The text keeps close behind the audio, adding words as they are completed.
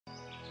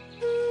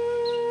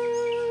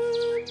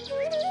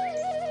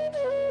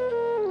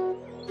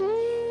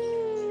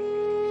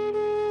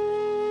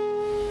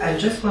I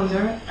just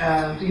wonder,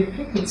 do you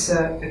think it's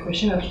a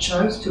question of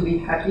choice to be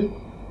happy?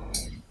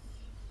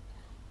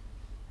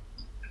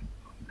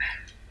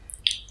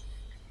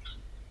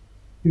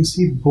 You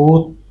see,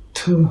 both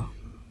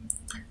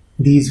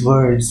these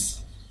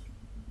words,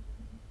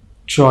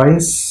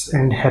 choice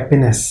and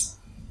happiness,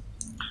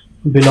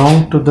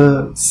 belong to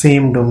the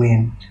same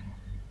domain.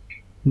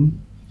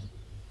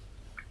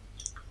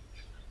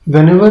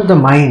 Whenever the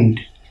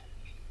mind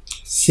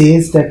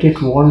says that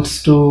it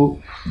wants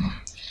to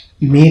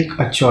make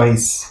a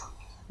choice,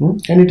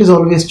 and it is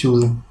always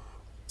choosing,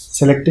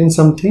 selecting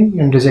something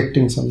and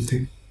rejecting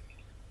something,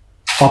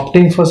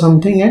 opting for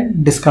something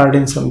and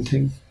discarding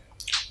something.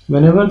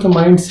 Whenever the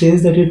mind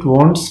says that it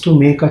wants to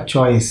make a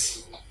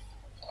choice,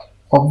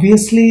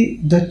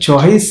 obviously the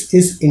choice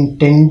is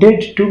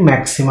intended to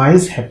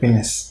maximize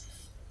happiness,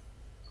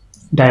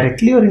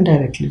 directly or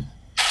indirectly.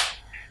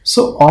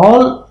 So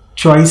all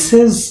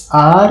choices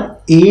are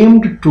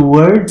aimed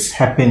towards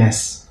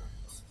happiness.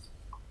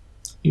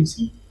 You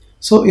see?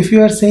 So if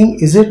you are saying,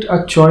 is it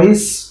a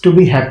choice to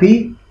be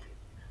happy?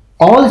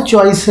 All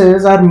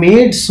choices are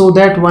made so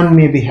that one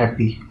may be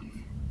happy.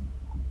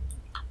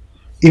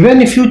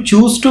 Even if you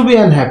choose to be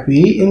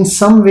unhappy, in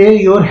some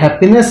way your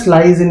happiness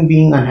lies in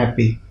being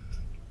unhappy.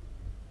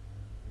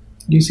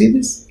 Do you see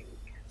this?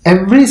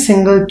 Every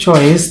single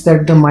choice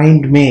that the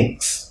mind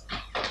makes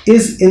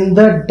is in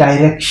the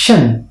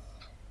direction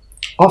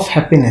of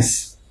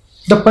happiness,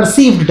 the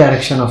perceived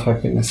direction of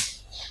happiness.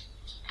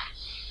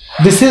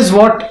 This is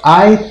what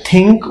I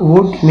think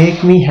would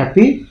make me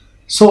happy,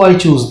 so I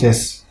choose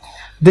this.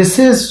 This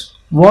is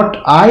what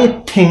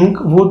I think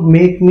would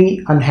make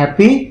me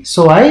unhappy,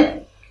 so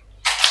what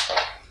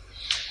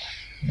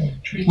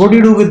do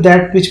you do with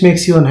that which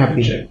makes you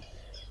unhappy?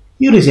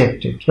 You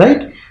reject it,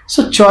 right?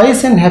 So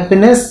choice and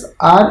happiness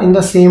are in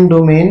the same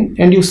domain,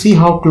 and you see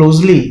how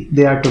closely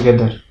they are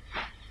together.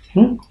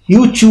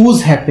 You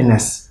choose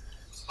happiness.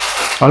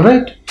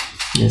 Alright?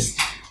 Yes.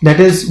 That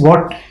is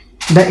what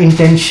the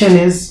intention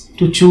is,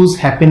 to choose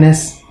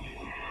happiness.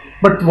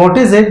 But what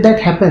is it that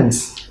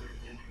happens?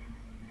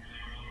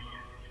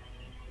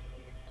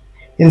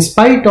 In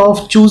spite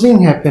of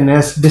choosing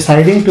happiness,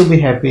 deciding to be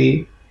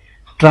happy,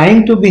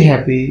 trying to be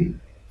happy,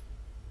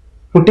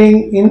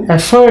 putting in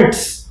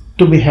efforts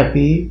to be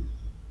happy,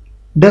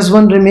 does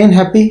one remain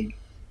happy?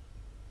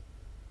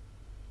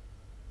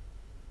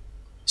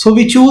 So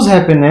we choose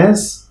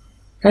happiness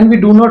and we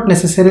do not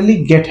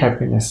necessarily get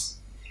happiness.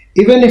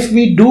 Even if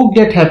we do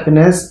get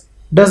happiness,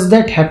 does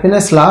that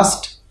happiness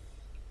last?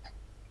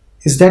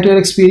 Is that your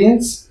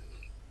experience?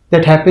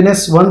 That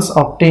happiness once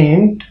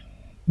obtained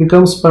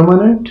becomes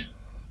permanent?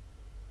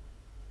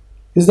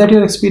 Is that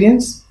your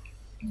experience?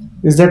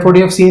 Is that what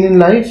you have seen in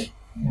life?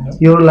 Yeah.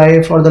 Your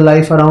life or the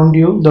life around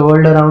you, the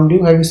world around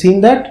you, have you seen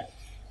that?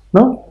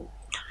 No?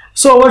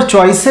 So our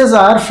choices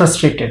are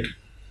frustrated.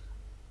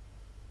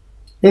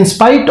 In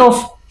spite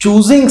of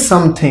choosing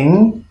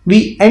something,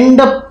 we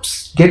end up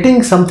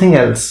getting something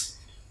else.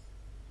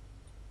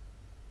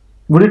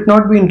 Would it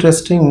not be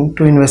interesting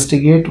to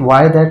investigate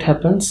why that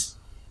happens?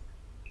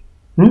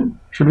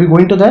 Should we go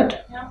into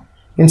that? Yeah.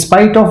 In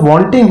spite of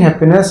wanting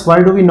happiness,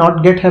 why do we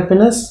not get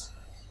happiness?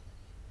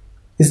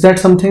 Is that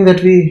something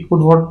that we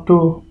would want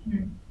to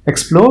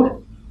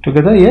explore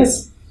together?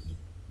 Yes?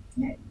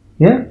 Yeah?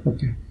 Yeah?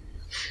 Okay.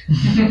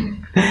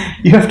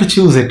 You have to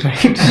choose it,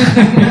 right?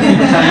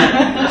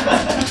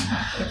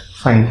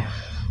 Fine.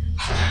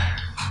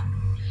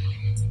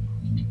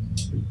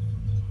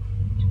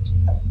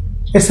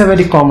 It's a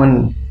very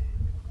common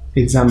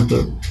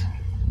example,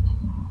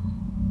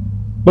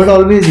 but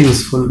always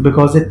useful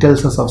because it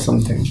tells us of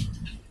something.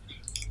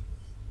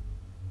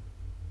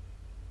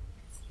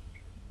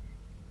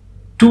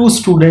 Two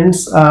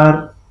students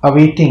are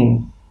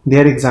awaiting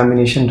their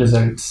examination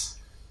results.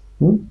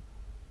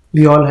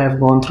 We all have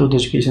gone through the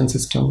education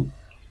system,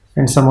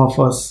 and some of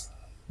us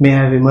may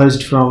have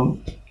emerged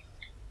from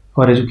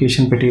our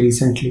education pretty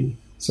recently.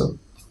 So,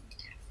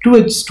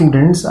 two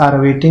students are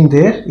awaiting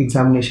their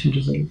examination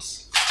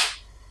results,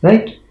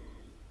 right?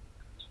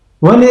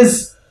 One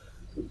is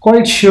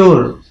quite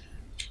sure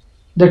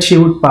that she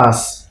would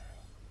pass.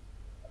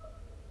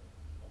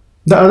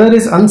 The other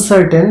is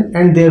uncertain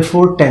and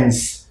therefore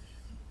tense.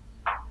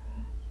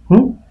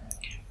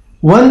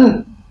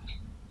 One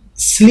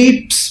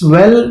sleeps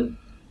well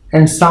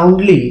and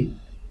soundly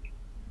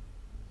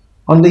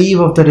on the eve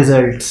of the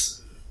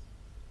results.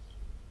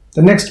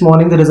 The next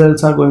morning the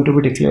results are going to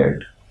be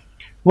declared.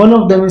 One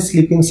of them is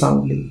sleeping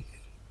soundly.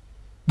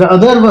 The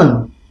other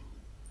one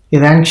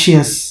is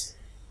anxious,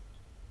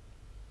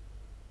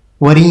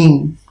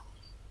 worrying,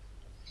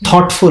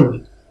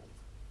 thoughtful.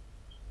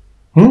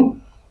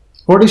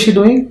 What is she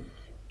doing?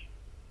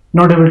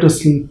 Not able to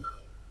sleep.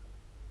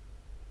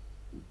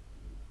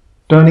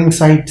 Turning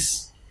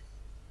sides.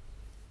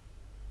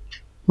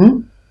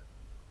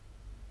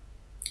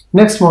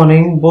 Next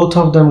morning, both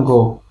of them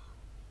go.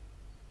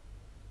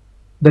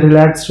 The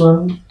relaxed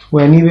one, who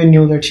anyway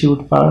knew that she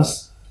would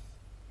pass,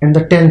 and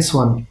the tense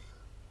one,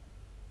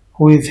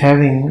 who is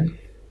having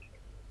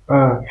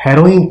a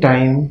harrowing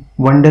time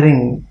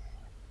wondering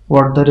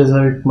what the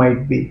result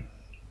might be.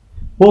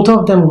 Both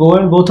of them go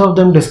and both of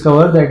them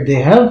discover that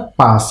they have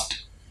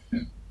passed.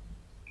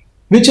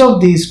 Which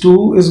of these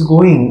two is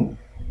going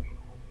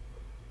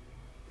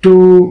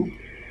to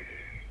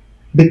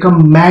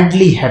become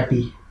madly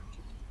happy?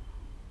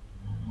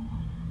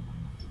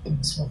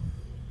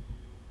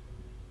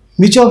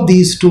 Which of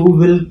these two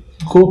will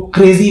go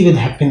crazy with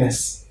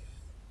happiness?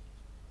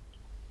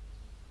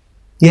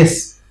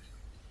 Yes.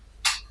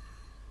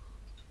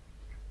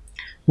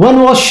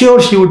 One was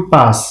sure she would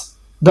pass.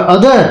 The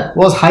other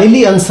was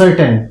highly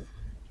uncertain.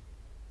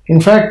 In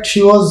fact,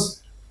 she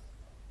was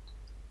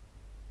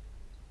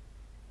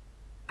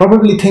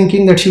probably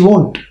thinking that she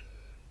won't.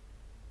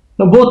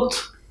 Now,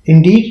 both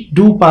indeed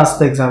do pass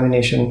the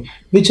examination.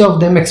 Which of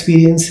them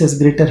experiences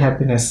greater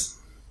happiness?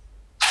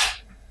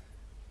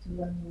 The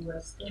one who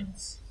was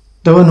tense.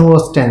 The one who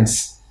was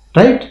tense,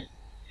 right?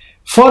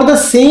 For the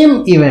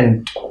same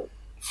event,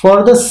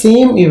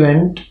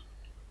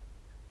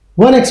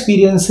 one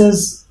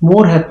experiences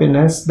more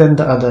happiness than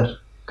the other,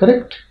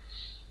 correct?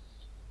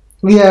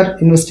 We are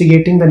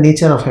investigating the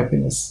nature of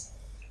happiness.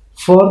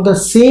 For the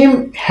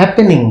same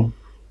happening,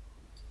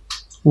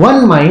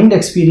 one mind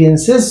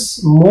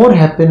experiences more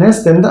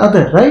happiness than the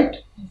other, right?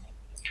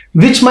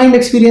 Which mind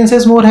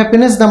experiences more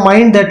happiness? The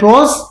mind that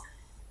was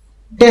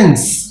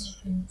tense,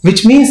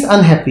 which means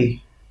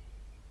unhappy.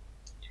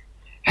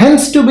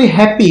 Hence, to be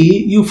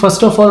happy, you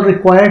first of all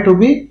require to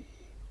be.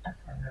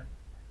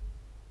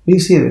 Do you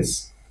see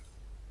this?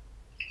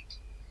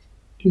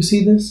 Do you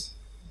see this?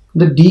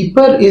 The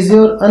deeper is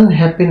your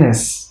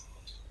unhappiness,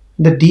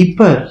 the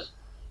deeper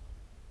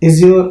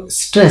is your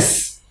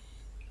stress,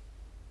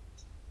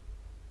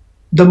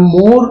 the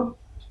more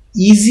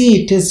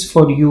easy it is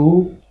for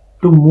you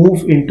to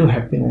move into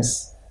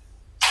happiness.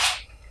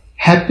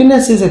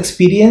 Happiness is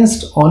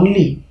experienced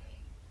only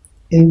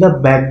in the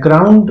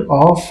background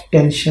of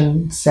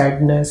tension,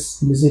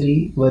 sadness,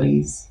 misery,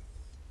 worries.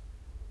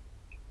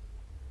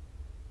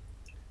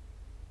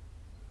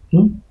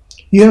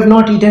 You have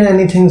not eaten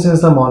anything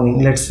since the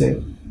morning, let's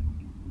say.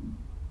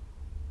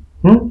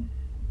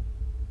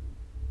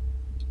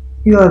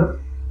 You are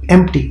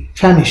empty,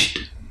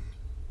 famished.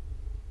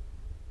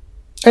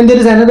 And there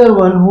is another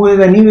one who is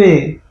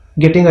anyway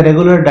getting a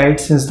regular diet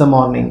since the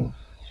morning.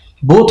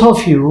 Both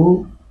of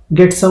you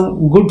get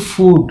some good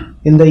food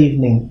in the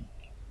evening.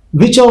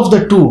 Which of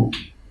the two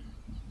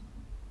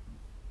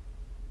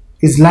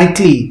is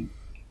likely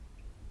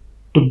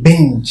to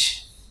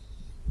binge?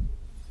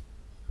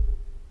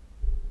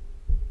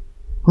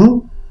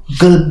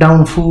 Gulp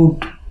down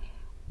food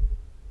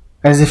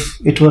as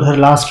if it were her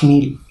last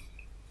meal.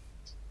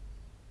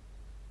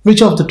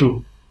 Which of the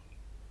two?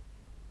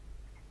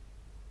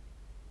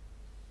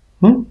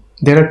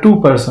 There are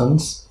two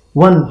persons,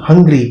 one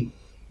hungry,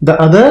 the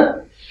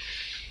other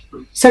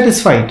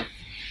satisfied.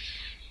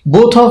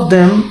 Both of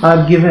them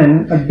are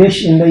given a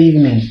dish in the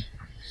evening.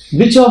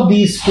 Which of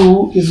these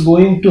two is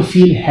going to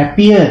feel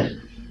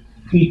happier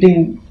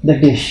eating the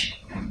dish?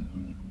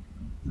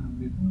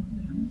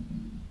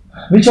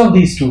 Which of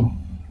these two?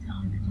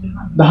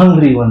 The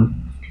hungry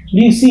one.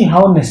 Do you see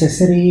how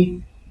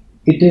necessary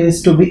it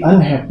is to be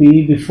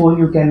unhappy before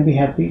you can be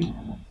happy?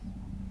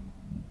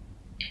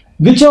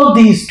 Which of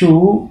these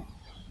two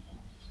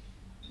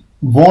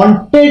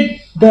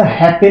wanted the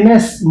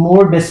happiness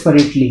more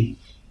desperately?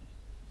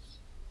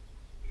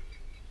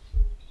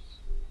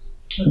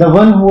 The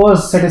one who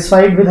was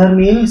satisfied with her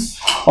meals,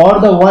 or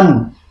the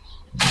one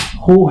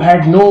who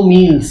had no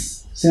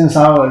meals since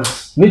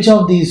hours? Which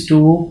of these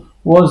two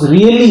was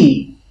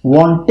really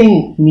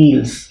wanting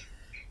meals?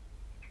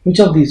 Which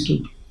of these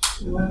two?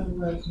 The one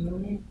who has no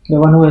meals. The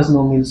one who has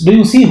no meals. Do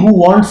you see who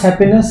wants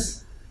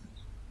happiness?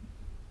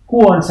 Who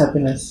wants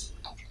happiness?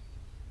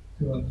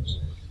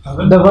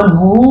 The one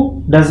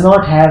who does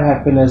not have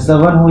happiness, the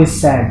one who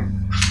is sad.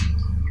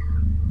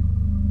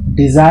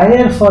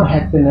 Desire for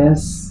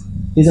happiness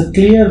is a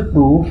clear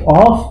proof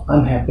of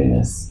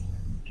unhappiness.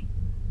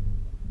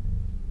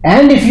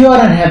 And if you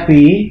are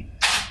unhappy,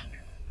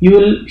 you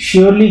will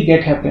surely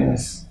get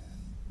happiness.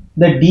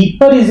 The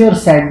deeper is your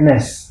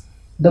sadness,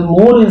 the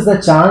more is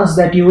the chance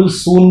that you will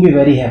soon be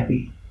very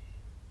happy.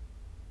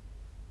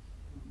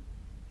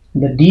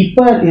 The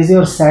deeper is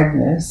your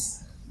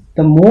sadness,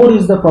 the more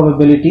is the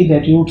probability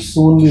that you would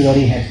soon be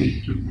very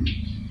happy.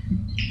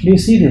 Do you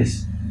see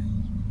this?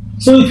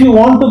 So if you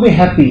want to be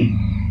happy,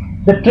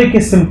 the trick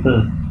is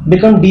simple.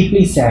 Become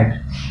deeply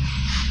sad.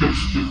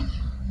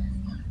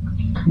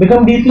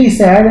 Become deeply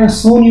sad, and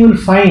soon you will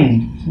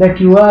find that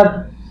you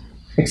are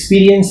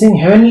experiencing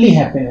heavenly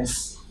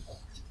happiness.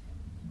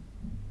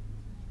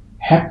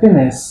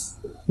 Happiness,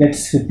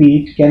 let's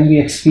repeat, can be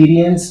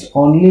experienced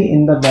only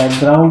in the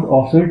background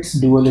of its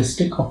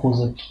dualistic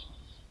opposite.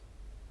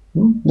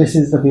 This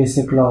is the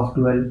basic law of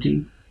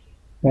duality,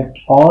 that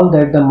all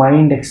that the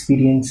mind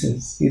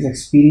experiences is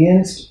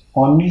experienced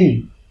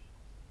only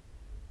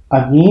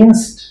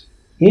against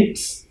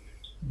its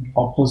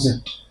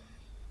opposite.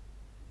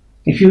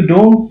 If you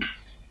don't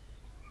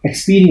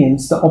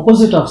experience the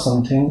opposite of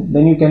something,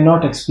 then you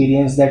cannot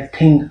experience that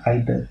thing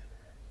either.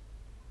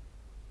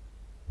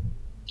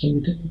 You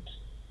get it?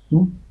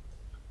 Hmm?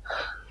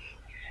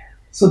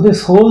 So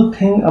this whole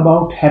thing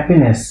about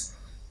happiness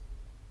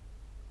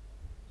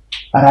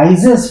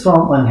arises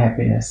from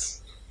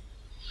unhappiness.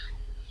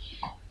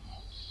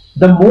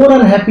 The more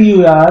unhappy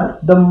you are,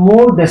 the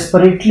more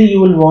desperately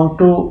you will want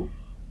to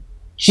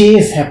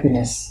chase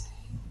happiness.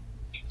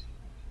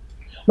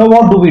 Now,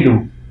 what do we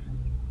do?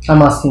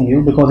 I'm asking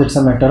you because it's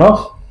a matter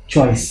of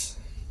choice.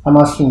 I'm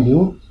asking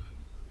you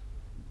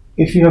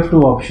if you have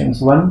two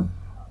options. One,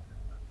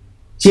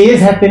 chase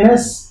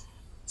happiness.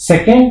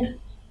 Second,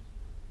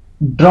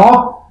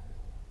 drop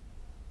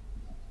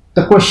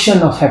the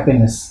question of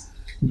happiness.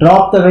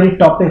 Drop the very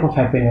topic of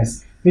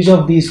happiness. Which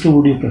of these two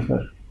would you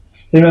prefer?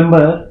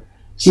 Remember,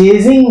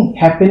 chasing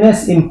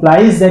happiness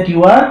implies that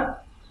you are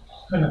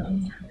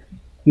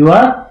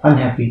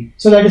unhappy.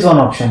 So that is one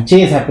option,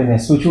 chase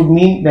happiness, which would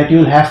mean that you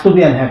will have to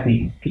be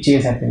unhappy to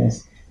chase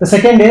happiness. The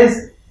second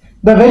is,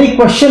 the very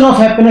question of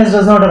happiness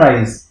does not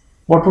arise.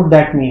 What would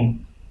that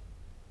mean?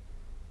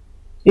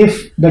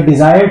 If the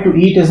desire to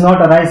eat is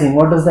not arising,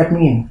 what does that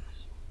mean?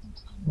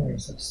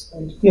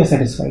 You are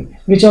satisfied.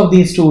 Which of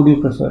these two would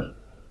you prefer?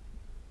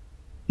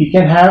 We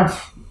can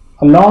have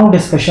a long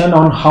discussion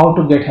on how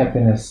to get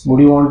happiness.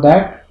 Would you want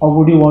that, or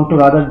would you want to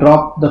rather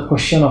drop the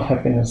question of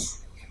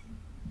happiness?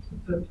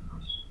 Do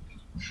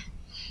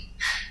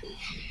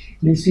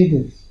you see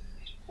this?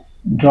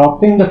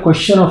 Dropping the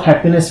question of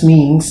happiness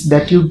means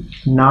that you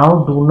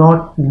now do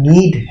not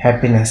need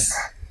happiness.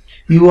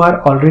 You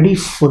are already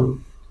full.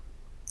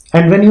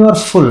 And when you are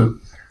full,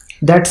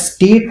 that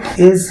state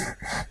is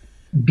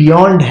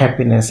beyond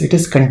happiness. It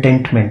is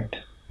contentment.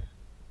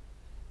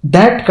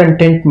 That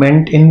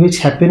contentment in which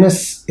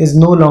happiness is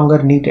no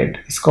longer needed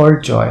is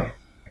called joy.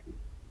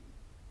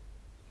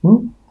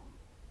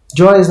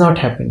 Joy is not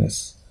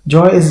happiness.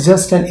 Joy is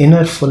just an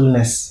inner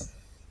fullness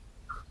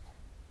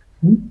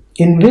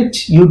in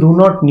which you do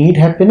not need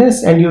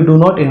happiness and you do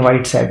not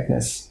invite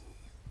sadness.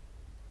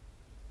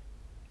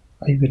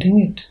 Are you getting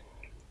it?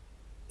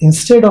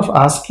 Instead of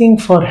asking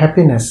for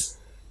happiness,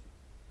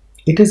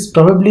 it is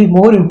probably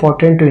more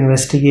important to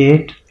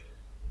investigate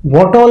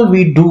what all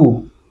we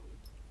do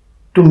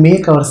to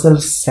make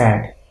ourselves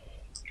sad,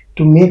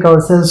 to make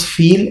ourselves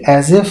feel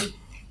as if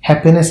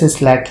happiness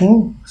is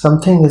lacking,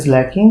 something is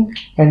lacking,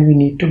 and we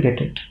need to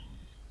get it.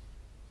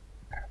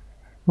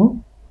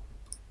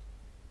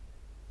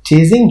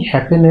 Chasing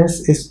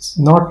happiness is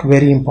not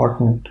very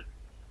important.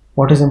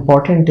 What is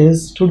important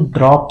is to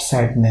drop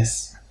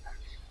sadness.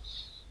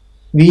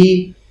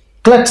 We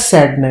clutch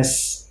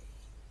sadness,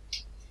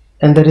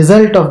 and the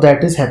result of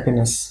that is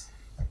happiness.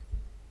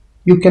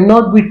 You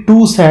cannot be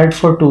too sad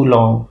for too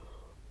long.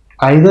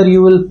 Either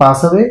you will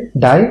pass away,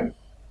 die,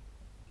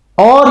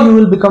 or you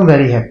will become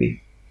very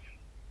happy.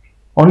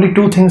 Only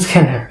two things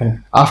can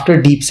happen after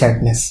deep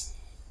sadness.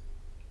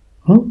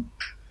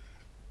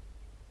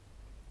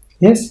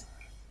 Yes?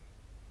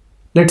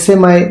 Let's say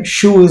my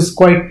shoe is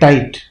quite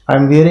tight.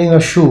 I'm wearing a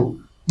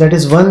shoe that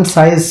is one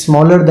size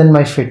smaller than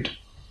my feet.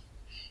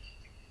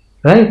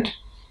 Right?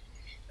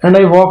 And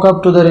I walk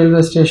up to the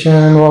railway station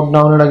and walk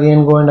down and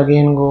again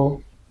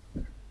go.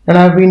 And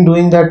I've been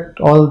doing that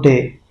all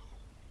day.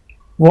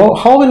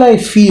 How will I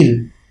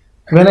feel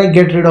when I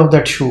get rid of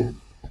that shoe?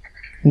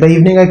 In the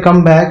evening I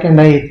come back and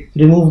I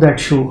remove that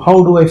shoe.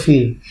 How do I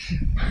feel?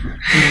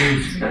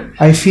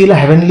 I feel a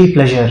heavenly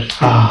pleasure.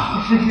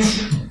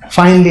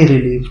 Finally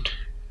relieved.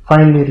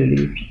 Finally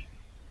relieved.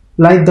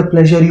 Like the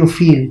pleasure you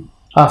feel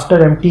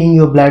after emptying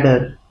your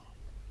bladder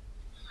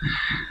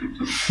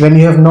when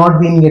you have not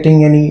been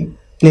getting any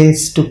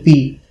place to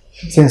pee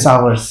since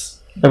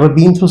hours. Ever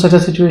been through such a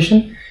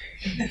situation?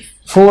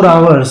 4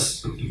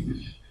 hours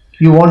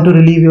you want to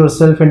relieve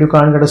yourself and you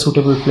can't get a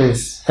suitable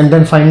place, and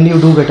then finally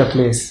you do get a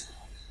place.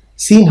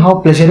 See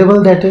how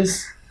pleasurable that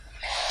is?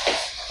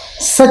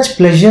 Such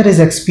pleasure is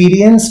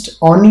experienced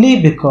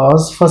only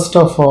because, first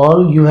of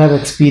all, you have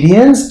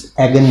experienced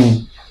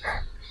agony.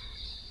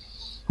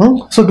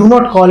 So do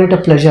not call it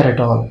a pleasure at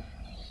all.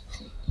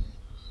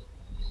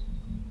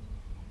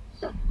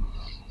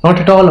 Not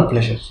at all a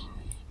pleasure.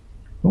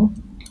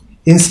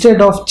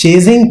 Instead of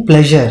chasing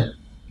pleasure,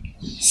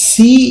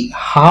 see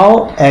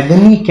how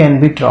agony can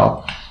be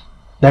dropped.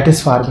 That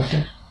is far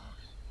better.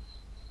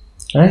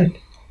 Right?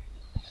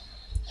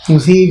 You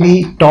see,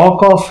 we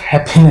talk of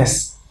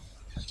happiness,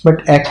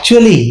 but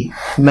actually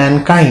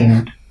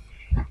mankind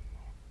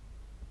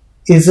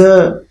is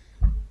a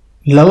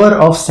lover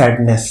of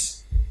sadness.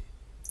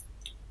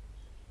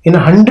 In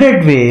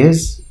 100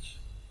 ways,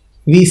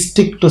 we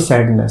stick to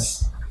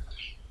sadness.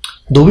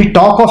 Though we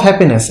talk of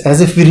happiness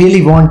as if we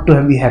really want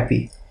to be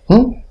happy.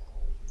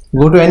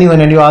 Go to anyone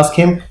and you ask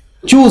him,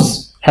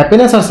 choose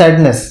happiness or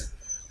sadness.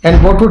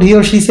 And what would he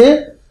or she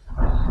say?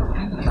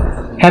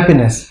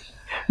 Happiness.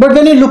 But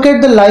when you look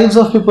at the lives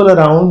of people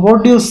around,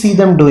 what do you see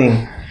them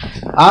doing?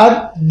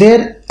 Are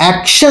their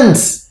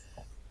actions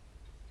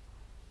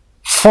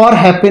for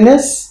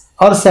happiness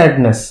or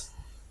sadness?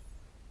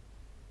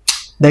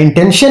 The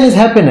intention is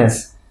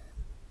happiness,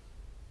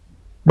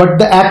 but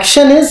the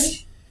action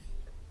is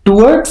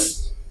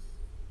towards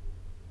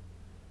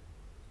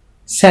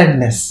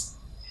sadness.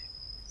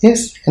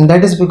 Yes, and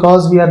that is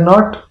because we are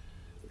not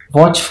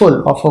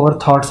watchful of our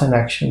thoughts and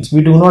actions.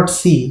 We do not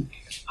see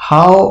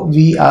how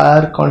we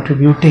are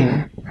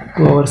contributing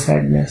to our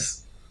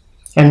sadness.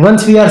 And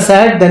once we are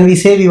sad, then we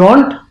say we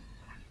want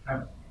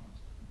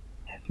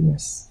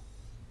happiness.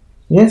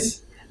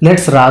 Yes,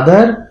 let's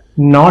rather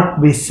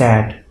not be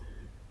sad.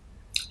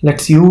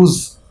 Let's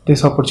use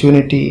this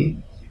opportunity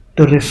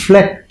to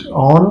reflect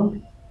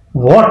on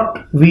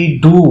what we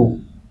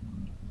do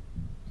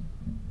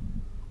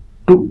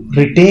to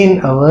retain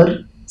our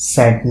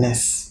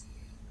sadness.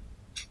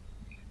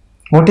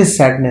 What is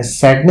sadness?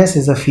 Sadness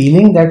is a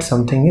feeling that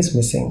something is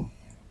missing.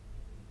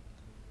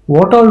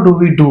 What all do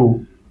we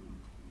do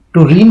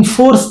to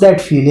reinforce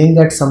that feeling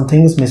that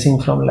something is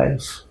missing from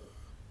life?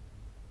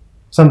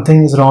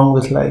 Something is wrong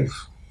with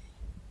life.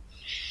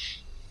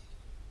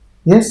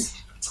 Yes?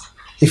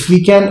 If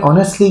we can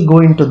honestly go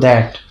into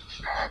that,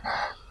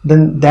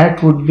 then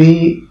that would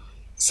be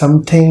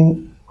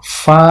something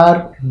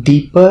far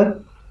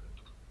deeper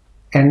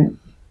and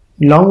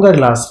longer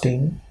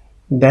lasting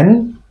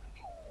than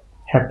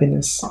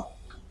happiness.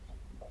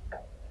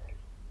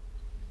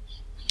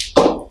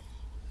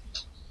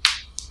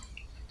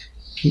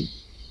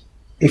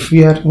 If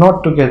we are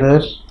not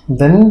together,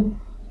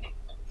 then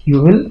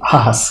you will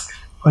ask,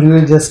 or you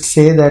will just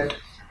say that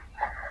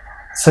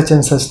such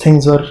and such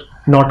things were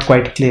not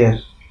quite clear.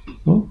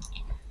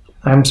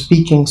 I am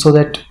speaking so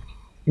that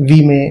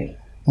we may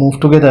move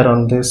together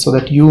on this, so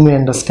that you may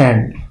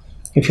understand.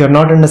 If you are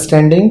not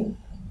understanding,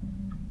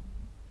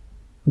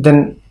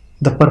 then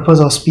the purpose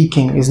of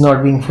speaking is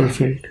not being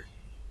fulfilled.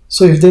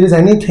 So if there is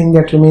anything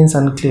that remains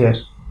unclear,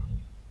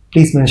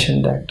 please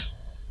mention that.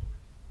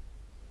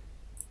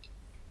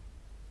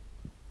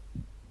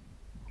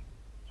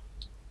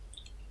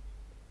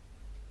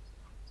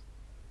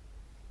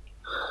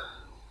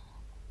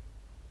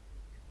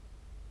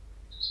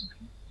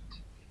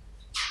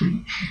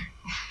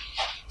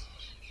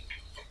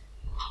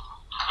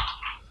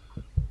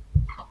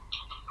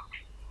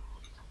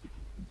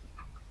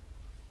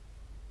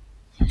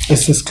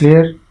 Is this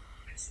clear?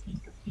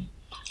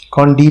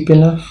 Gone deep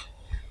enough?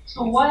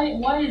 So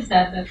why is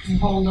that we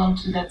hold on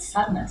to that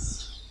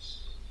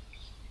sadness?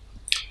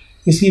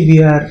 You see,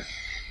 we are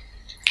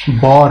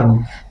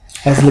born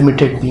as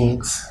limited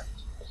beings.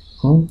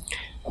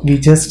 We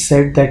just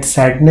said that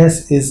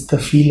sadness is the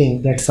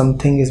feeling that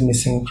something is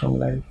missing from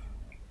life.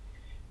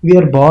 We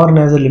are born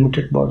as a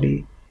limited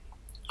body.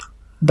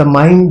 The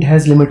mind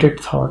has limited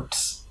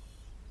thoughts.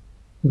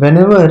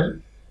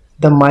 Whenever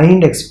the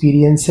mind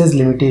experiences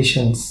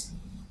limitations,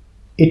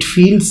 it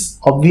feels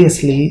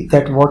obviously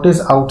that what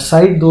is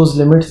outside those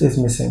limits is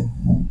missing.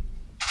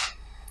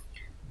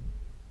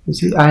 You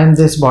see, I am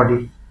this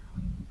body.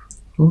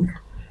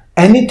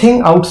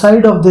 Anything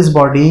outside of this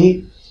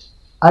body,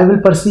 I will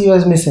perceive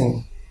as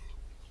missing.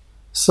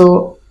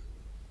 So,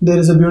 there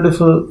is a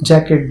beautiful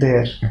jacket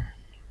there,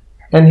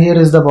 and here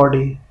is the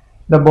body.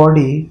 The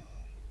body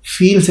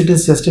feels it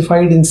is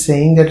justified in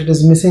saying that it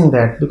is missing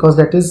that because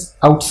that is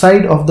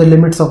outside of the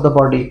limits of the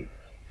body.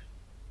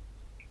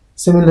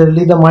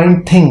 Similarly, the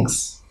mind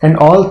thinks, and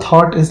all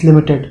thought is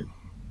limited.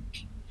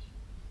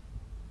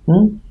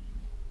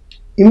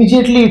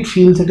 Immediately it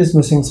feels it is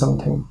missing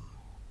something.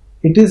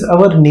 It is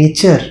our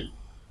nature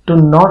to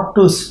not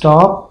to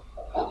stop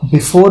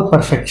before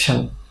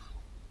perfection.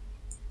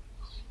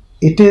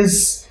 It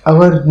is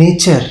our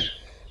nature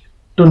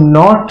to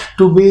not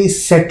to be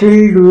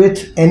settled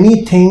with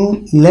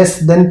anything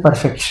less than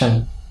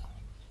perfection.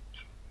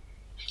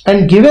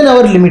 And given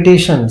our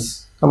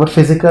limitations, our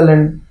physical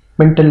and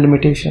mental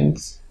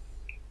limitations,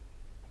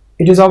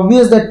 it is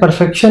obvious that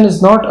perfection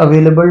is not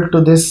available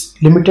to this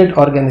limited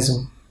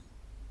organism.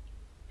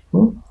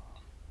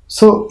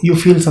 So you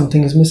feel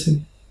something is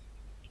missing.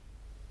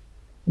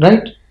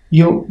 Right?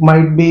 You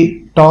might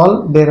be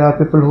tall, there are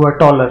people who are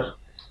taller.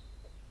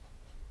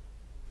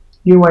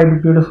 You might be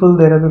beautiful,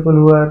 there are people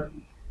who are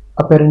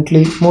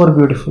apparently more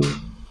beautiful.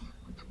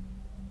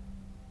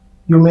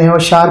 You may have a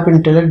sharp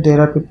intellect,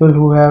 there are people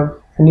who have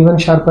an even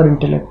sharper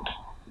intellect.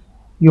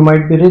 You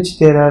might be rich,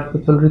 there are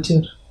people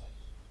richer.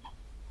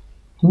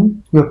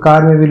 Your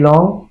car may be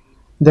long,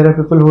 there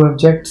are people who have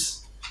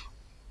jets.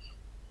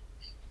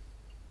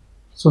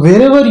 So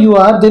wherever you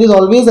are, there is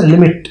always a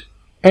limit,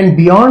 and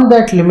beyond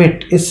that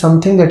limit is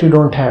something that you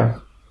don't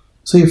have.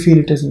 So you feel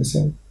it is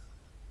missing.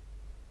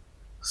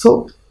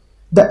 So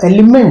the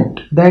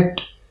element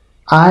that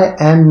I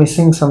am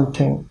missing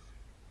something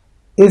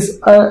is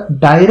a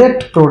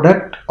direct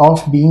product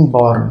of being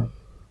born.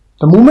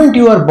 The moment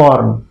you are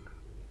born,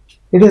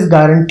 it is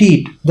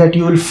guaranteed that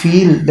you will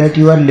feel that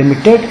you are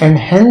limited and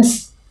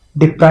hence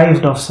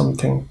deprived of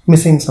something,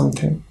 missing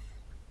something.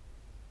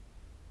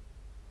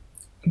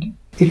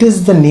 It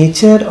is the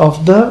nature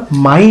of the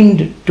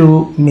mind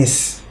to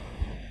miss.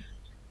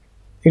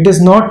 It is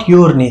not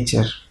your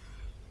nature.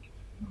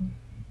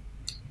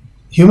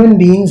 Human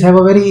beings have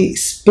a very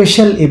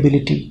special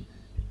ability,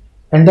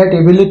 and that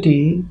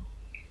ability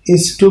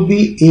is to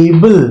be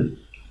able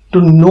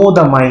to know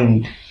the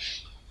mind.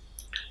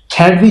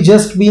 Had we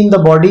just been the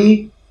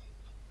body,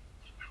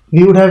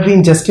 we would have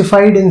been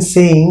justified in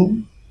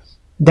saying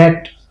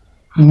that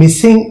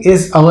missing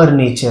is our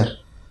nature.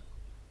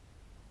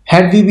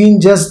 Had we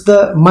been just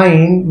the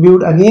mind, we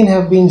would again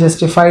have been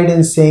justified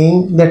in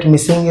saying that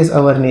missing is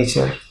our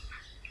nature.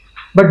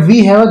 But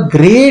we have a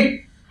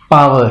great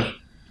power,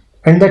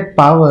 and that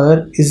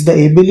power is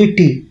the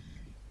ability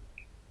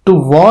to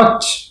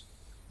watch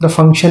the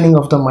functioning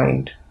of the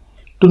mind,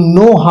 to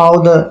know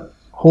how the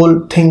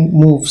whole thing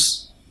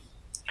moves.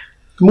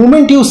 The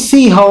moment you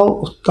see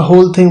how the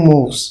whole thing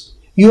moves,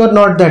 you are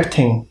not that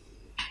thing.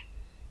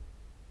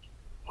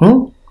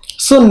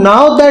 So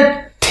now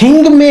that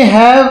thing may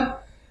have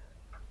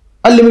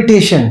a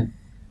limitation,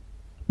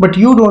 but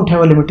you don't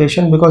have a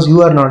limitation because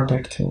you are not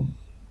that thing.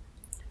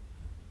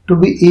 To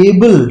be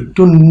able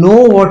to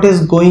know what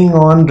is going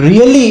on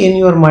really in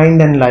your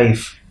mind and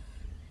life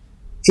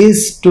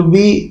is to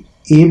be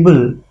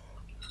able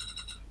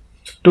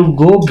to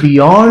go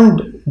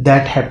beyond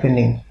that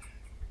happening.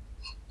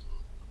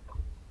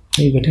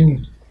 Are you getting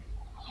it?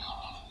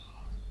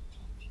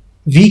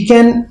 We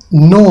can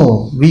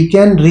know, we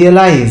can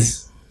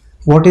realize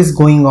what is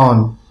going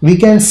on. We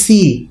can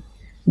see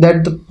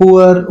that the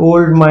poor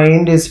old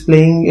mind is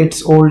playing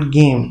its old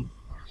game.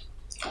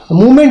 The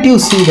moment you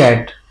see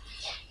that,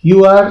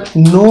 you are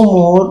no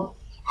more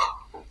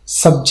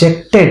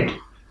subjected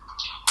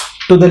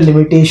to the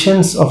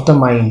limitations of the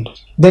mind.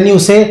 Then you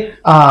say,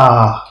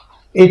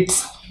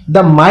 it's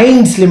the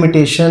mind's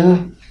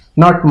limitation,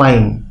 not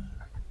mine.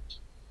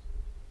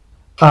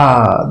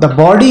 The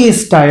body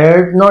is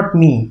tired, not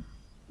me.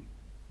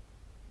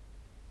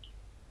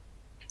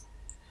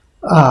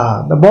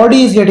 The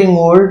body is getting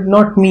old,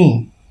 not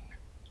me.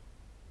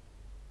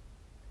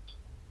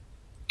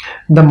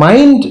 The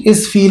mind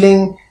is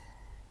feeling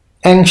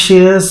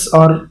anxious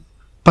or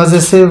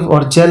possessive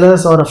or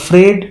jealous or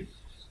afraid,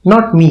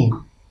 not me.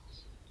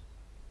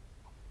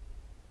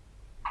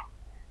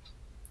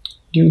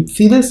 Do you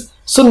see this?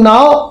 So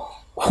now,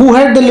 who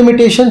had the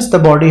limitations? The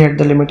body had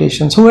the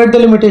limitations. Who had the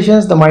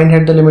limitations? The mind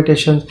had the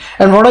limitations.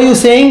 And what are you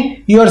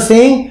saying? You are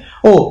saying,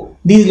 oh,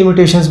 these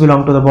limitations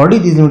belong to the body,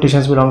 these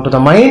limitations belong to the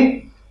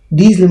mind,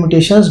 these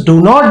limitations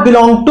do not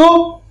belong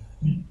to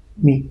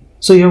me.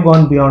 So you have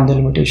gone beyond the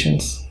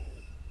limitations.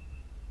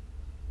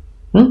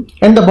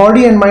 And the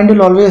body and mind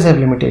will always have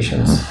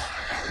limitations.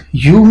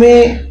 You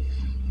may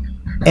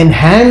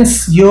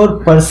enhance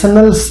your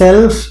personal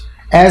self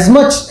as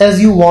much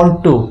as you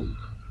want to,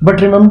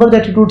 but remember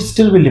that it would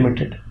still be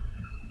limited.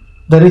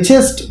 The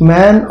richest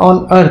man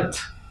on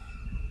earth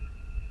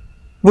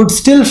would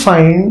still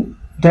find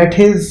that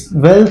his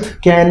wealth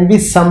can be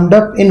summed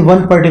up in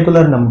one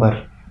particular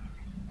number,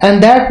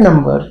 and that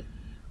number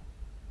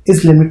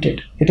is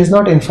limited. It is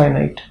not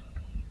infinite.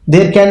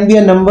 There can be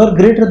a number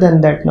greater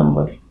than that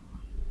number,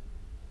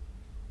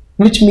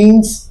 which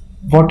means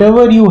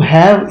whatever you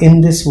have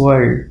in this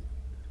world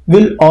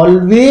will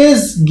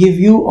always give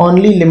you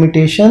only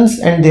limitations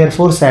and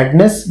therefore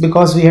sadness,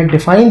 because we had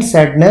defined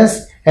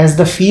sadness as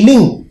the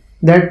feeling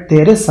that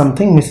there is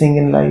something missing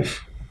in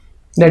life,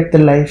 that the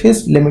life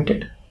is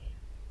limited.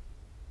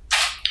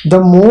 The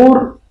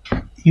more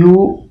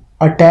you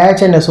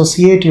attach and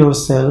associate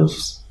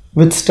yourselves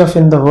with stuff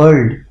in the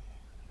world,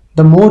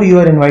 the more you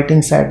are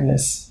inviting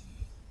sadness.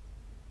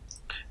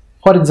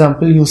 For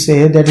example, you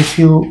say that if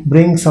you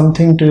bring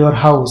something to your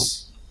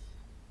house,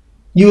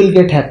 you will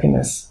get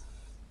happiness.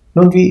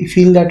 Don't we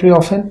feel that way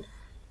often?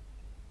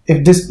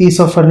 If this piece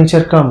of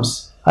furniture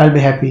comes, I'll be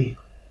happy.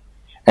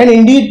 And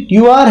indeed,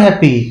 you are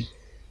happy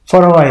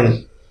for a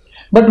while.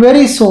 But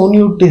very soon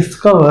you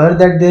discover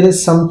that there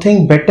is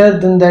something better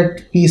than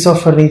that piece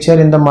of furniture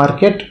in the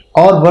market,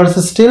 or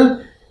worse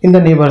still, in the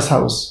neighbor's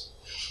house.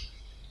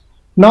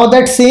 Now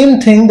that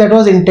same thing that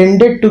was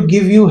intended to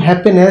give you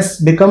happiness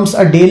becomes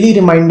a daily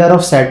reminder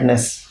of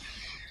sadness.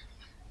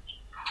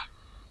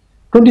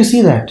 Don't you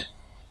see that?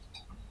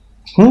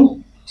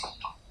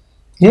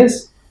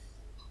 Yes?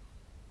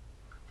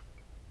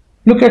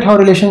 Look at how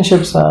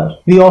relationships are.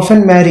 We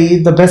often marry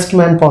the best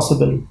man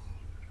possible.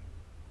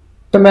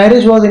 The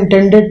marriage was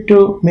intended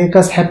to make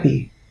us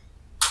happy.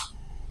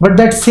 But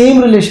that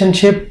same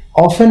relationship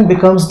often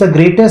becomes the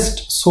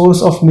greatest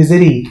source of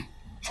misery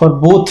for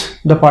both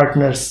the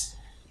partners.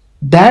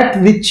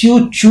 That which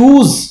you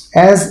choose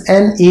as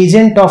an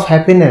agent of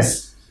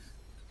happiness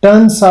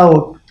turns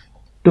out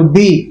to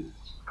be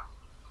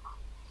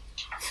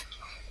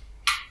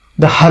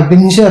the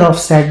harbinger of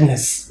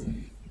sadness.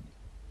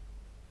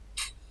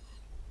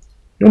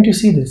 Don't you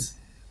see this?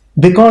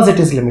 Because it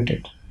is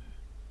limited.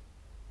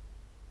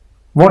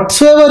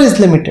 Whatsoever is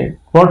limited,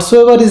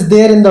 whatsoever is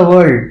there in the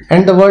world,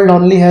 and the world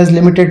only has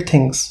limited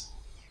things,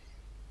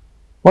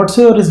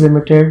 whatsoever is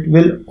limited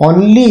will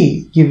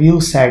only give you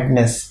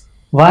sadness.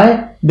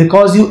 Why?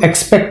 Because you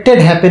expected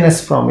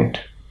happiness from it.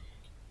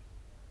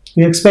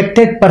 You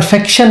expected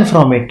perfection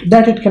from it.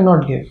 That it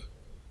cannot give.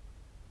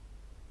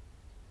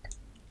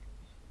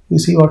 You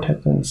see what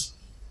happens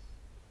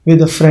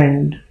with a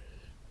friend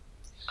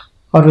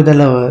or with a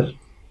lover.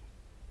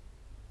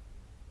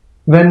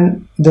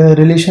 When the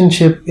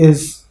relationship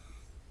is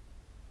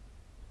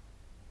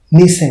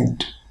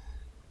nascent,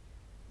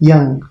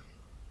 young,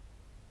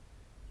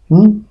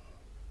 Hmm?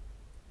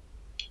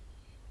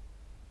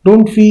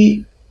 Don't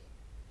we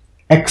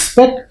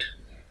expect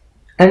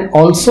and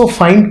also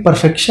find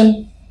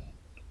perfection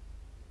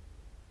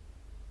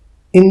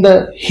in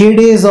the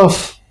heydays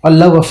of a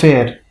love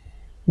affair?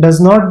 Does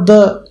not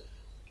the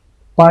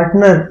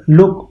partner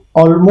look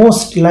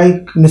almost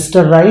like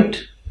Mr.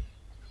 Right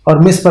or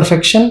Miss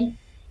Perfection?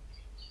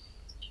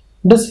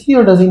 Does he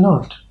or does he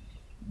not?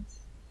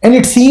 And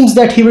it seems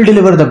that he will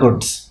deliver the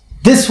goods.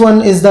 This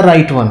one is the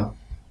right one.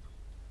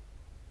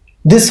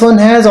 This one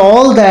has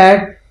all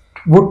that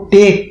would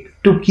take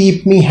to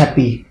keep me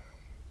happy.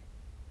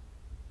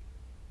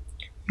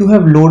 You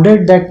have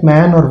loaded that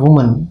man or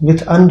woman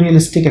with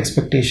unrealistic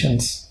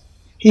expectations.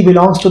 He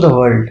belongs to the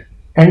world,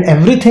 and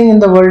everything in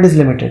the world is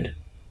limited.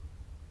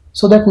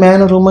 So that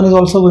man or woman is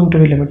also going to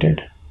be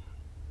limited.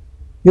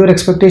 Your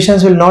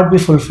expectations will not be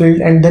fulfilled,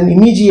 and then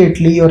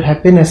immediately your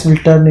happiness will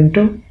turn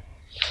into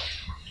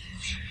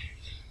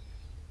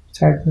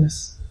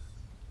sadness.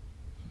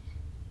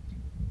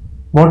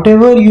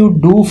 Whatever you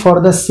do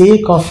for the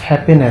sake of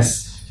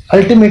happiness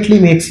ultimately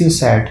makes you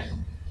sad.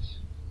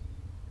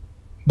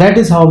 That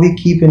is how we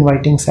keep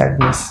inviting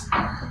sadness.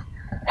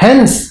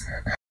 Hence,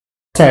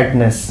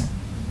 sadness.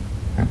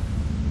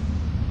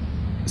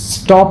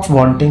 Stop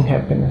wanting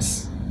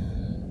happiness.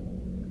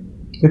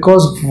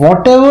 Because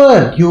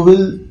whatever you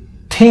will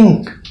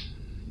think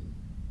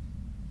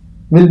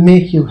will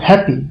make you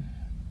happy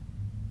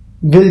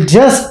will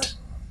just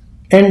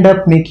end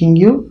up making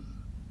you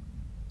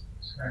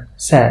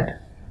sad.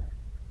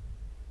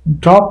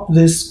 Drop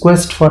this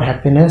quest for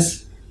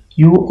happiness.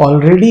 You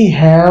already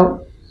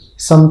have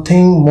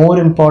something more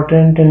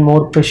important and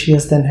more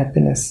precious than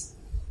happiness.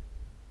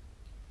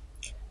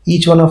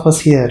 Each one of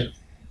us here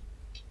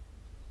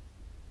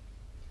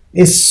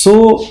is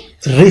so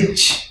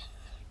rich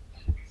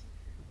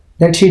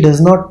that she does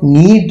not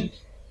need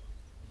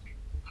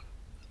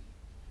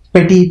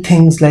petty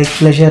things like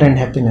pleasure and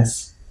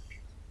happiness.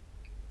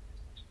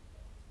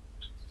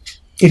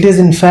 It is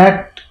in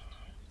fact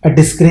a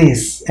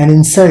disgrace, an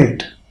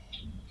insult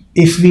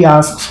if we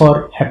ask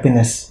for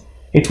happiness.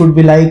 It would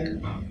be like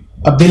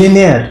a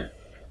billionaire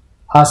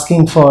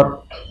asking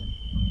for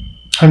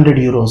 100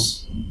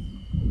 euros.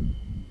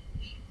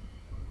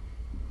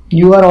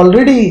 You are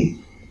already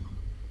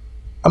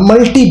a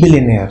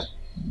multi-billionaire.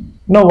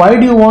 Now why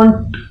do you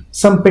want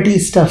some petty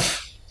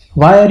stuff?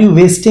 Why are you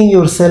wasting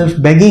yourself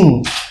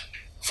begging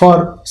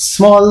for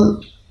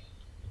small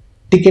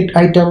ticket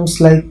items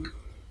like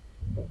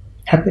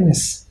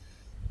happiness?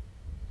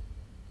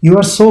 You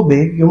are so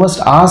big, you must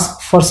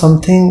ask for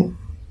something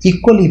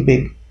equally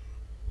big.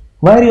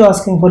 Why are you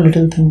asking for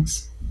little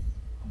things?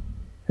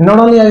 And not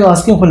only are you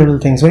asking for little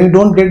things, when you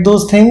don't get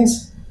those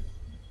things,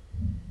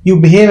 you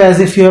behave as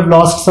if you have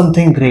lost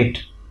something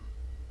great.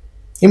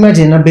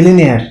 Imagine a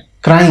billionaire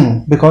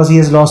crying because he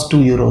has lost 2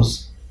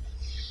 euros.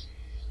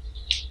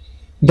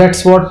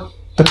 That's what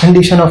the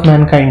condition of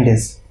mankind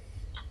is.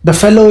 The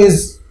fellow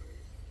is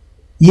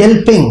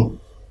yelping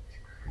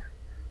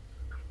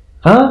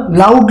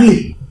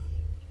loudly,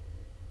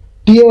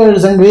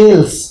 tears and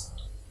wails.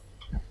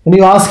 And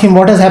you ask him,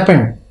 what has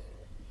happened?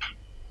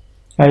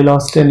 I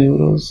lost 10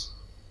 euros.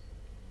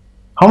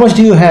 How much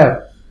do you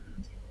have?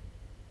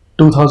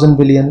 2000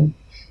 billion.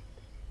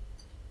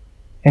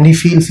 And he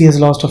feels he has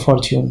lost a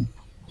fortune.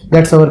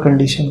 That's our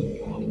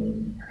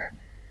condition.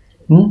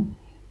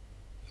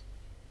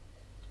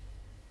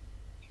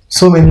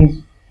 So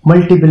many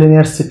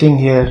multi-billionaires sitting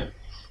here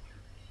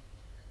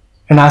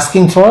and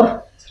asking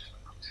for,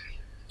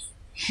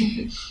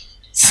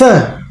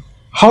 sir,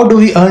 how do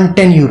we earn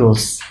 10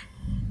 euros?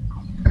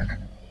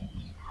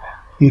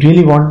 You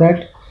really want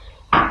that?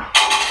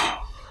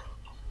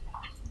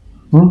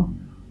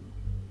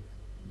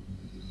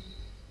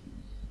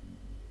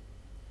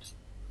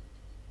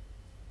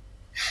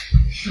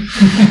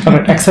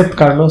 Alright, accept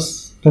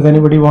Carlos. Does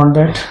anybody want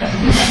that?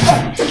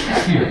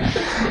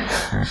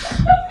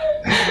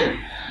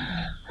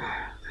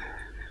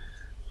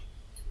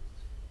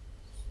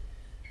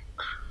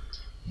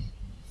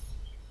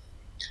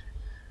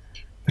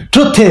 The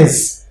truth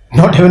is,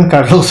 not even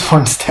Carlos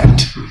wants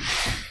that.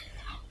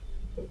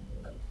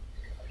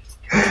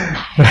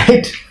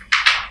 Right?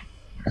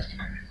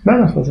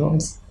 None of us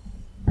wants.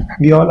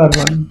 We all are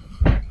one.